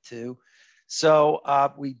alternate the two. So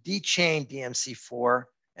we dechained DMC4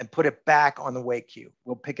 and put it back on the wait queue.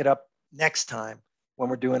 We'll pick it up next time when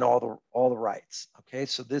we're doing all the writes. Okay,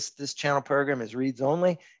 so this channel program is reads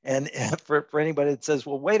only. And for anybody that says,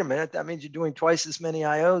 well, wait a minute, that means you're doing twice as many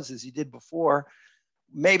IOs as you did before.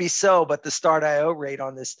 Maybe so, but the start IO rate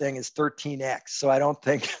on this thing is 13x. So I don't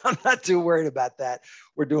think, I'm not too worried about that.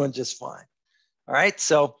 We're doing just fine. All right,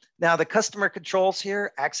 so now the customer controls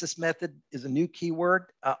here, access method is a new keyword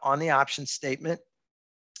on the option statement.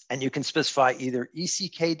 And you can specify either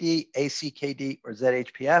ECKD, ACKD, or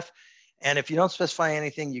ZHPF. And if you don't specify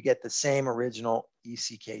anything, you get the same original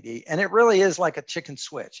ECKD. And it really is like a chicken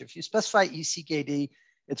switch. If you specify ECKD,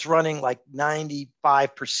 it's running like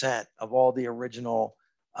 95% of all the original,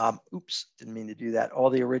 oops, didn't mean to do that, all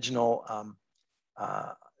the original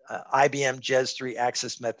IBM JES3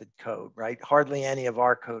 access method code, right? Hardly any of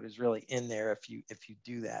our code is really in there if you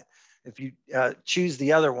do that. If you choose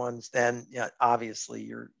the other ones, then obviously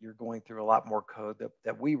you're going through a lot more code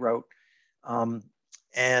that we wrote,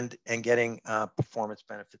 and getting performance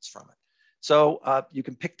benefits from it. So you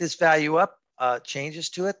can pick this value up, changes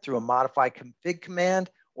to it through a modify config command,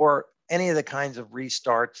 or any of the kinds of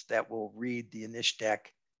restarts that will read the init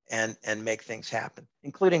deck and make things happen,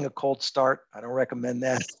 including a cold start. I don't recommend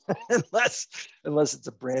that unless it's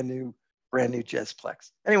a brand new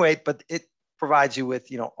JES3plus. Anyway, but it provides you with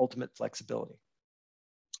ultimate flexibility.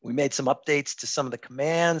 We made some updates to some of the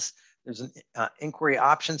commands. There's an inquiry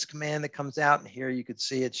options command that comes out, and here you could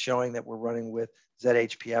see it's showing that we're running with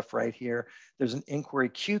ZHPF right here. There's an inquiry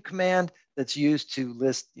queue command that's used to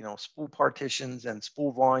list spool partitions and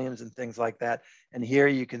spool volumes and things like that. And here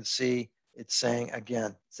you can see it's saying,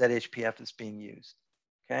 again, ZHPF is being used,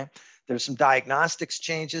 okay? There's some diagnostics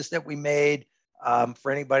changes that we made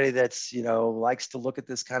for anybody that's, likes to look at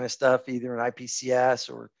this kind of stuff, either in IPCS,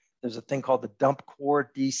 or there's a thing called the dump core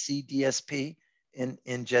DC DSP in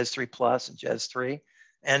JES3plus and JES3.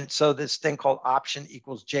 And so this thing called option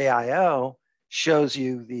equals JIO shows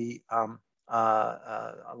you the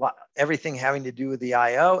everything having to do with the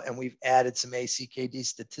IO, and we've added some ACKD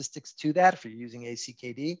statistics to that if you're using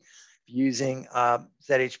ACKD. If you're using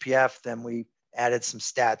ZHPF, then we added some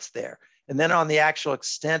stats there. And then on the actual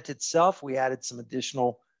extent itself, we added some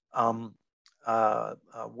additional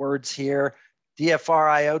words here. DFR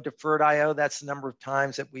IO, deferred IO, that's the number of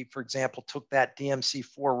times that we, for example, took that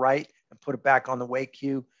DMC4 right and put it back on the wait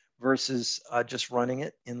queue versus just running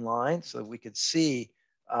it in line, so we could see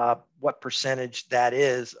what percentage that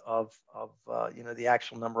is of the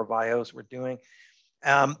actual number of IOs we're doing.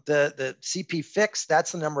 The CP fix,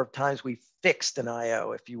 that's the number of times we fixed an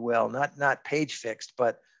IO, if you will, not page fixed,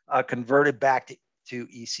 but converted back to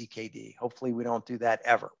ECKD. Hopefully we don't do that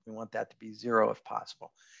ever. We want that to be 0 if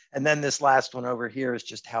possible. And then this last one over here is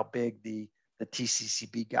just how big the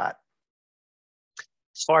TCCB got.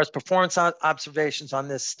 As far as performance observations on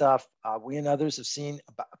this stuff, we and others have seen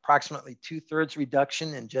approximately 2/3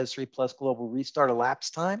 reduction in JES3plus global restart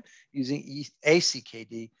elapsed time using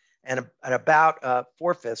ACKD, and about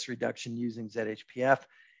 4/5 reduction using ZHPF.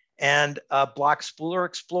 And block spooler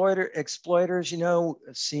exploiters,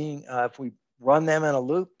 seeing if we run them in a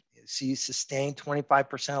loop, you see sustained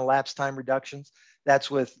 25% elapsed time reductions.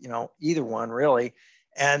 That's with either one really.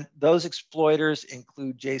 And those exploiters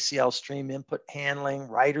include JCL stream input handling,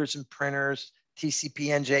 writers and printers, TCP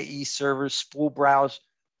NJE servers, spool browse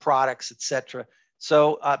products, etc.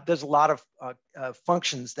 So there's a lot of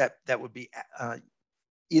functions that would be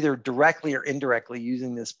either directly or indirectly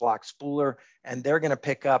using this block spooler, and they're going to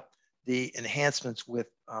pick up the enhancements with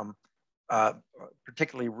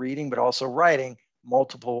particularly reading, but also writing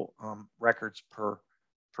multiple records per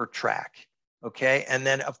track. Okay, and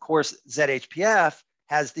then of course ZHPF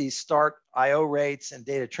has these start IO rates and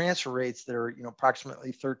data transfer rates that are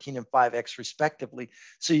approximately 13 and 5x respectively.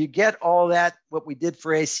 So you get all that, what we did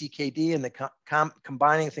for ACKD and the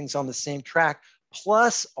combining things on the same track,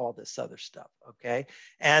 plus all this other stuff, okay?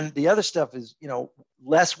 And the other stuff is,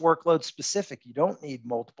 less workload specific. You don't need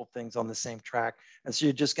multiple things on the same track. And so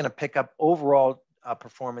you're just gonna pick up overall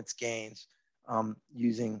performance gains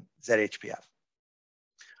using ZHPF.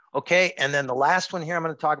 Okay, and then the last one here I'm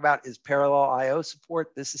going to talk about is parallel IO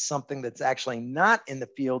support. This is something that's actually not in the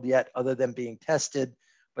field yet other than being tested,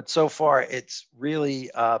 but so far it's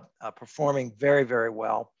really performing very, very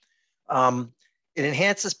well. It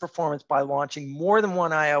enhances performance by launching more than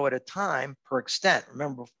one IO at a time per extent.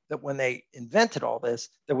 Remember that when they invented all this,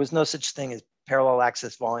 there was no such thing as parallel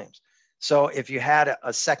access volumes. So if you had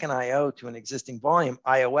a second IO to an existing volume,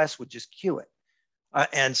 iOS would just queue it.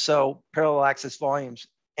 And so parallel access volumes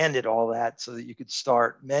ended all that so that you could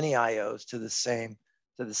start many IOs to the same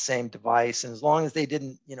device. And as long as they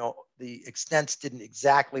didn't, the extents didn't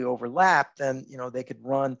exactly overlap, then, they could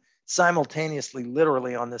run simultaneously,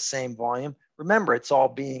 literally on the same volume. Remember, it's all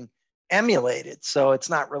being emulated. So it's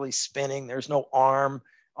not really spinning. There's no arm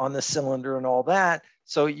on the cylinder and all that.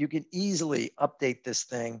 So you can easily update this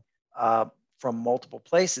thing from multiple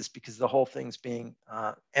places because the whole thing's being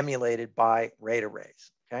emulated by RAID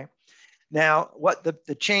arrays, okay? Now, what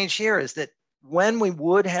the change here is that when we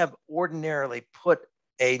would have ordinarily put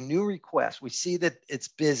a new request, we see that it's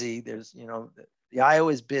busy. There's, the IO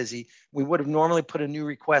is busy. We would have normally put a new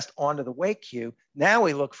request onto the wait queue. Now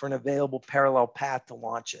we look for an available parallel path to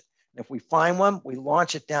launch it. And if we find one, we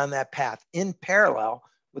launch it down that path in parallel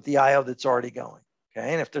with the IO that's already going.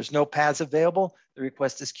 Okay, and if there's no paths available, the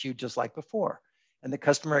request is queued just like before. And the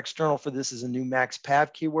customer external for this is a new max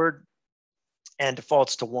path keyword and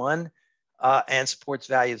defaults to 1 and supports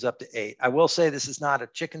values up to 8. I will say this is not a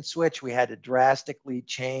chicken switch. We had to drastically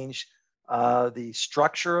change the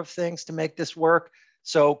structure of things to make this work.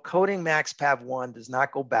 So coding MaxPav1 does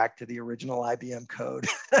not go back to the original IBM code.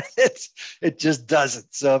 It just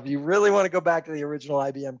doesn't. So if you really want to go back to the original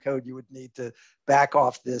IBM code, you would need to back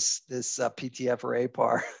off this PTF or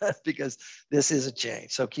APAR because this is a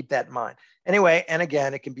change. So keep that in mind. Anyway, and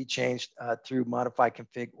again, it can be changed through modify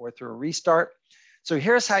config or through a restart. So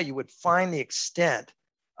here's how you would find the extent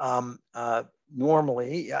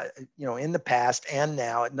normally, in the past and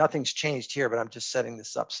now. Nothing's changed here, but I'm just setting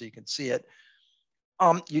this up so you can see it.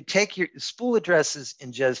 You take your spool addresses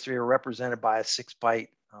in JES3 are represented by a 6-byte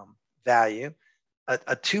value,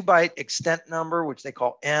 a 2-byte extent number, which they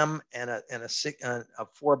call M, and a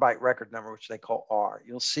 4-byte record number, which they call R.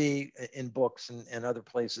 You'll see in books and other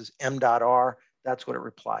places M.R. That's what it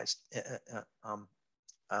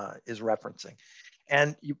is referencing.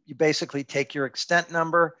 And you basically take your extent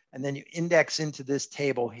number and then you index into this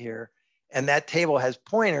table here. And that table has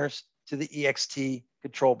pointers to the EXT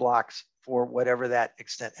control blocks for whatever that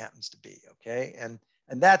extent happens to be, okay? And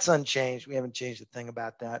that's unchanged. We haven't changed a thing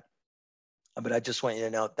about that. But I just want you to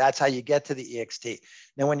know that's how you get to the EXT.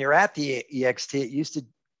 Now, when you're at the EXT, it used to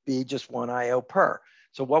be just 1 IO per.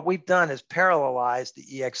 So what we've done is parallelize the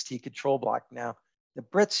EXT control block. Now, the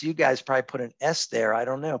Brits, you guys probably put an S there. I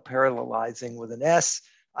don't know, parallelizing with an S.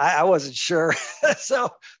 I wasn't sure. So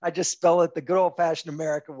I just spell it the good old fashioned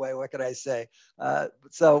American way. What can I say? Bear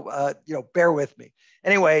with me.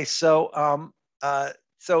 Anyway, so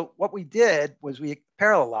what we did was we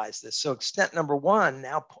parallelized this. So extent number 1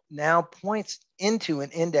 now points into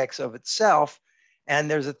an index of itself. And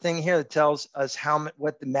there's a thing here that tells us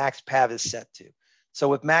what the max path is set to. So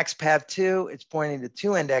with max path 2, it's pointing to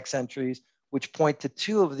 2 index entries, which point to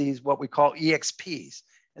 2 of these, what we call EXPs.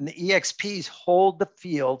 And the EXPs hold the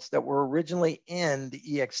fields that were originally in the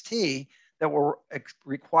EXT that were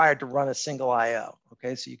required to run a single IO.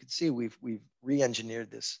 Okay, so you can see we've re-engineered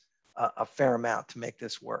this a fair amount to make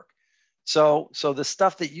this work. So the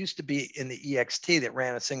stuff that used to be in the EXT that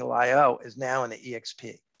ran a single IO is now in the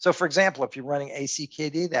EXP. So for example, if you're running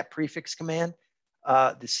ACKD, that prefix command,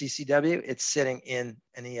 the CCW, it's sitting in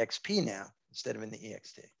an EXP now instead of in the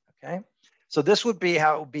EXT, okay? So this would be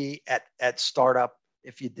how it would be at startup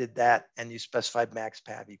if you did that and you specified max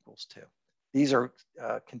path equals 2. These are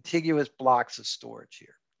contiguous blocks of storage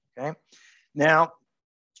here, okay? Now,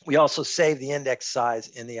 we also save the index size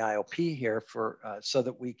in the IOP here so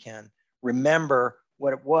that we can remember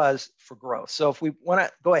what it was for growth. So if we want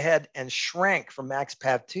to go ahead and shrink from max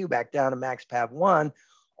path 2 back down to max path 1,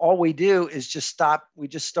 all we do is just start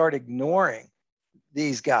ignoring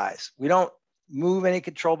these guys. We don't move any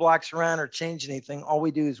control blocks around or change anything. All we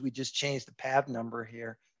do is we just change the path number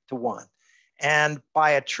here to 1. And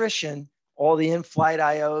by attrition, all the in-flight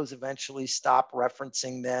IOs eventually stop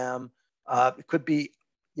referencing them. It could be,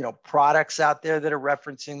 products out there that are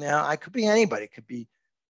referencing them. It could be anybody. It could be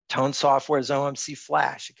Tone Software's OMC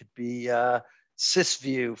Flash. It could be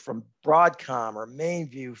SysView from Broadcom or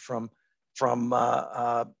MainView from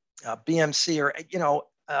BMC or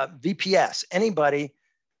VPS. Anybody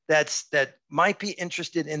that might be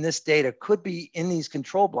interested in this data could be in these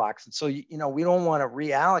control blocks. And so, we don't want to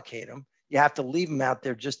reallocate them. You have to leave them out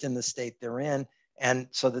there just in the state they're in, and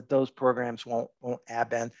so that those programs won't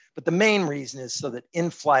add-bend. But the main reason is so that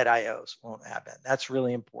in-flight IOs won't add-bend. That's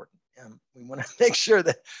really important. We want to make sure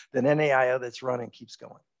that any IO that's running keeps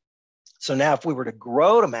going. So now if we were to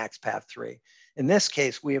grow to max path 3, in this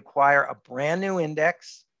case, we acquire a brand new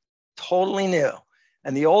index, totally new.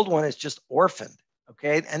 And the old one is just orphaned.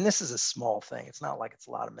 Okay, and this is a small thing. It's not like it's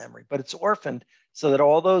a lot of memory, but it's orphaned so that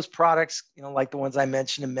all those products, like the ones I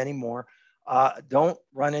mentioned and many more, don't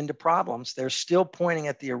run into problems. They're still pointing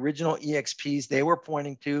at the original EXPs they were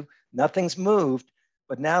pointing to. Nothing's moved,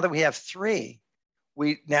 but now that we have 3,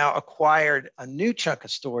 we now acquired a new chunk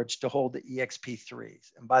of storage to hold the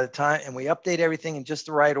EXP3s. And by the time, and we update everything in just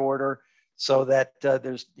the right order so that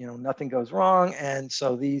there's, nothing goes wrong. And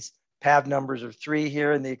so these path numbers are 3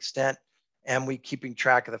 here in the extent, and we keeping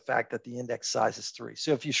track of the fact that the index size is 3.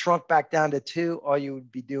 So if you shrunk back down to 2, all you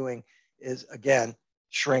would be doing is, again,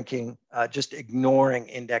 shrinking, just ignoring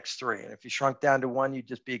index 3. And if you shrunk down to 1, you'd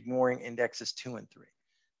just be ignoring indexes 2 and 3.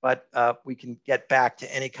 But we can get back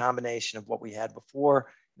to any combination of what we had before,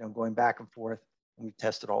 going back and forth, and we've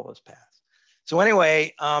tested all those paths. So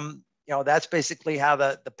anyway, that's basically how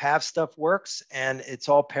the PAV stuff works, and it's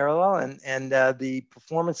all parallel. And the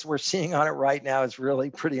performance we're seeing on it right now is really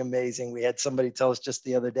pretty amazing. We had somebody tell us just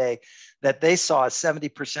the other day that they saw a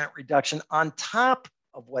 70% reduction on top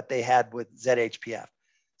of what they had with ZHPF.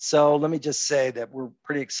 So let me just say that we're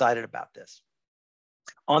pretty excited about this.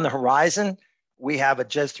 On the horizon, we have a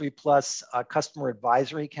JES3plus Customer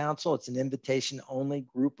Advisory Council. It's an invitation-only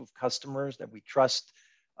group of customers that we trust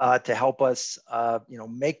to help us,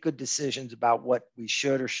 make good decisions about what we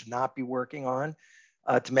should or should not be working on,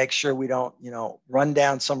 to make sure we don't, run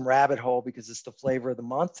down some rabbit hole because it's the flavor of the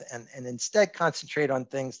month, and instead concentrate on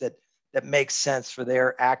things that make sense for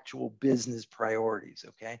their actual business priorities.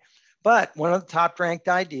 Okay. But one of the top ranked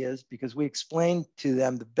ideas, because we explained to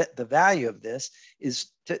them the value of this, is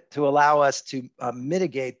to allow us to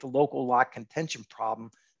mitigate the local lock contention problem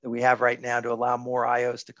that we have right now, to allow more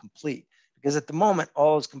IOs to complete. Because at the moment,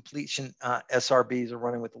 all those completion SRBs are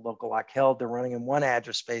running with the local lock held. They're running in one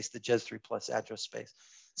address space, the JES3plus address space.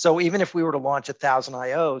 So even if we were to launch 1,000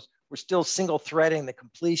 IOs, we're still single threading the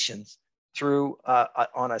completions through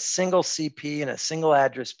on a single CP and a single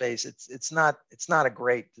address space. It's not a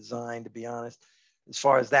great design, to be honest, as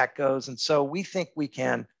far as that goes. And so we think we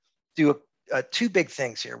can do two big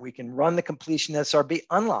things here. We can run the completion SRB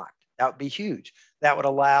unlocked. That would be huge. That would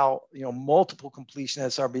allow multiple completion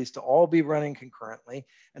SRBs to all be running concurrently,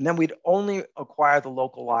 and then we'd only acquire the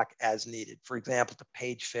local lock as needed. For example, to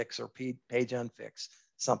page fix or page unfix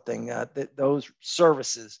something. That those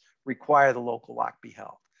services require the local lock be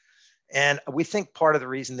held. And we think part of the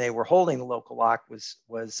reason they were holding the local lock was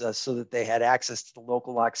so that they had access to the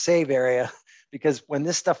local lock save area, because when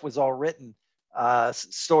this stuff was all written,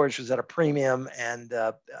 storage was at a premium, and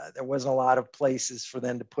there wasn't a lot of places for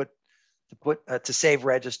them to save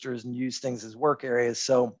registers and use things as work areas.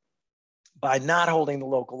 So by not holding the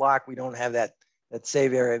local lock, we don't have that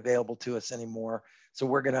save area available to us anymore.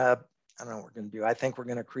 So I don't know what we're going to do. I think we're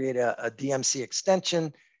going to create a DMC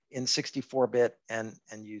extension in 64-bit and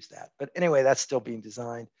use that. But anyway, that's still being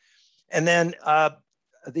designed. And then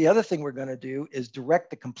the other thing we're going to do is direct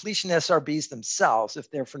the completion SRBs themselves, if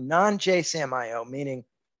they're for non-JSAM IO, meaning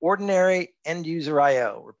ordinary end user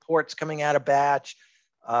IO, reports coming out of batch,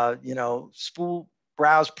 spool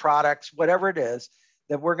browse products, whatever it is,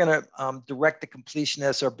 that we're going to direct the completion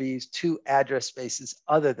SRBs to address spaces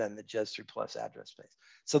other than the JES3plus address space.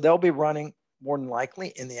 So they'll be running more than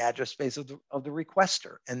likely in the address space of the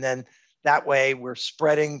requester. And then that way we're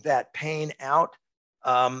spreading that pain out,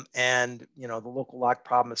 and the local lock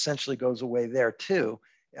problem essentially goes away there too,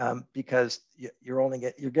 because you're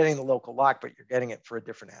getting the local lock, but you're getting it for a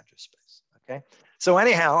different address space. Okay. So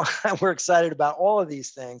anyhow, we're excited about all of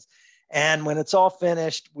these things. And when it's all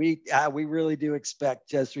finished, we really do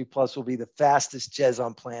expect JES3plus will be the fastest JES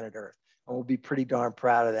on planet Earth. And we'll be pretty darn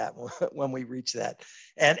proud of that when we reach that.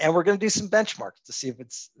 And we're going to do some benchmarks to see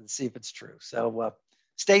if it's true. So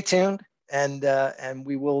stay tuned, and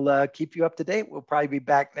we will keep you up to date. We'll probably be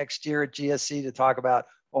back next year at GSC to talk about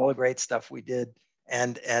all the great stuff we did,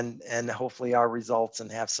 and hopefully our results,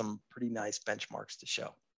 and have some pretty nice benchmarks to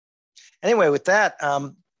show. Anyway, with that,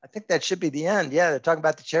 I think that should be the end. Yeah, they're talking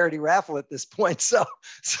about the charity raffle at this point. So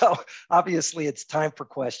obviously it's time for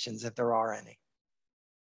questions, if there are any.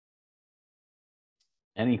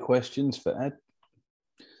 Any questions for Ed?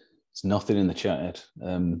 It's nothing in the chat,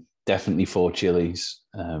 Ed. Definitely 4 chilies.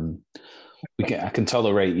 I can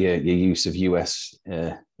tolerate your use of US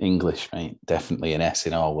English, mate. Definitely an S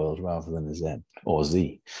in our world rather than a Z, or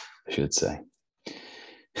Z, I should say.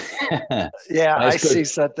 Yeah, I see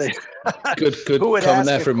something. Good Who would comment ask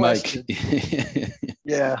there a from question? Mike.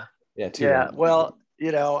 Yeah. Yeah. Well,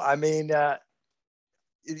 I mean, I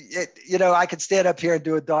could stand up here and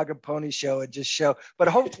do a dog and pony show and just show, but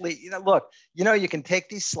hopefully, look, you can take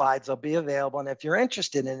these slides, they'll be available. And if you're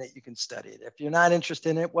interested in it, you can study it. If you're not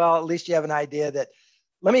interested in it, well, at least you have an idea that,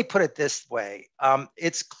 let me put it this way.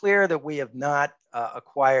 It's clear that we have not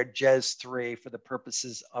acquired JES3 for the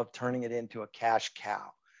purposes of turning it into a cash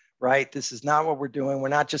cow, right? This is not what we're doing. We're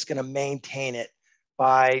not just going to maintain it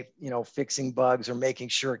by, fixing bugs or making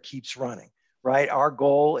sure it keeps running. Right. Our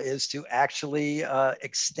goal is to actually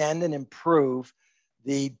extend and improve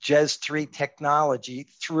the JES3 technology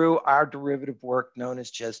through our derivative work known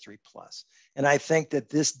as JES3plus. And I think that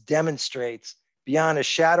this demonstrates beyond a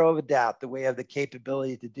shadow of a doubt that we have the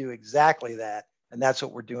capability to do exactly that. And that's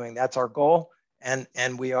what we're doing. That's our goal. And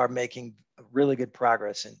we are making really good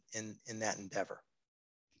progress in that endeavor.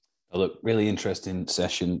 Look, really interesting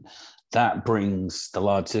session. That brings the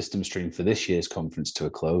large system stream for this year's conference to a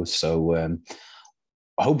close. So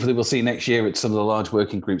hopefully we'll see you next year at some of the large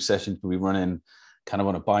working group sessions we'll be running kind of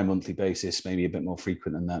on a bi-monthly basis, maybe a bit more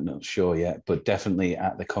frequent than that, not sure yet, but definitely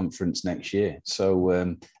at the conference next year.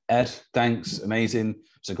 So Ed, thanks, amazing.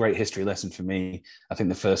 It's a great history lesson for me. I think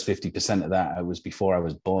the first 50% of that I was before I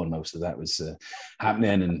was born. Most of that was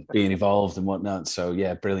happening and being evolved and whatnot. So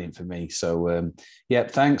yeah, brilliant for me. So yeah,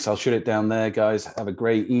 thanks. I'll shut it down there, guys. Have a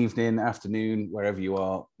great evening, afternoon, wherever you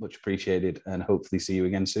are. Much appreciated, and hopefully see you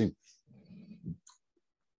again soon.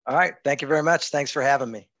 All right. Thank you very much. Thanks for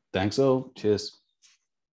having me. Thanks all. Cheers.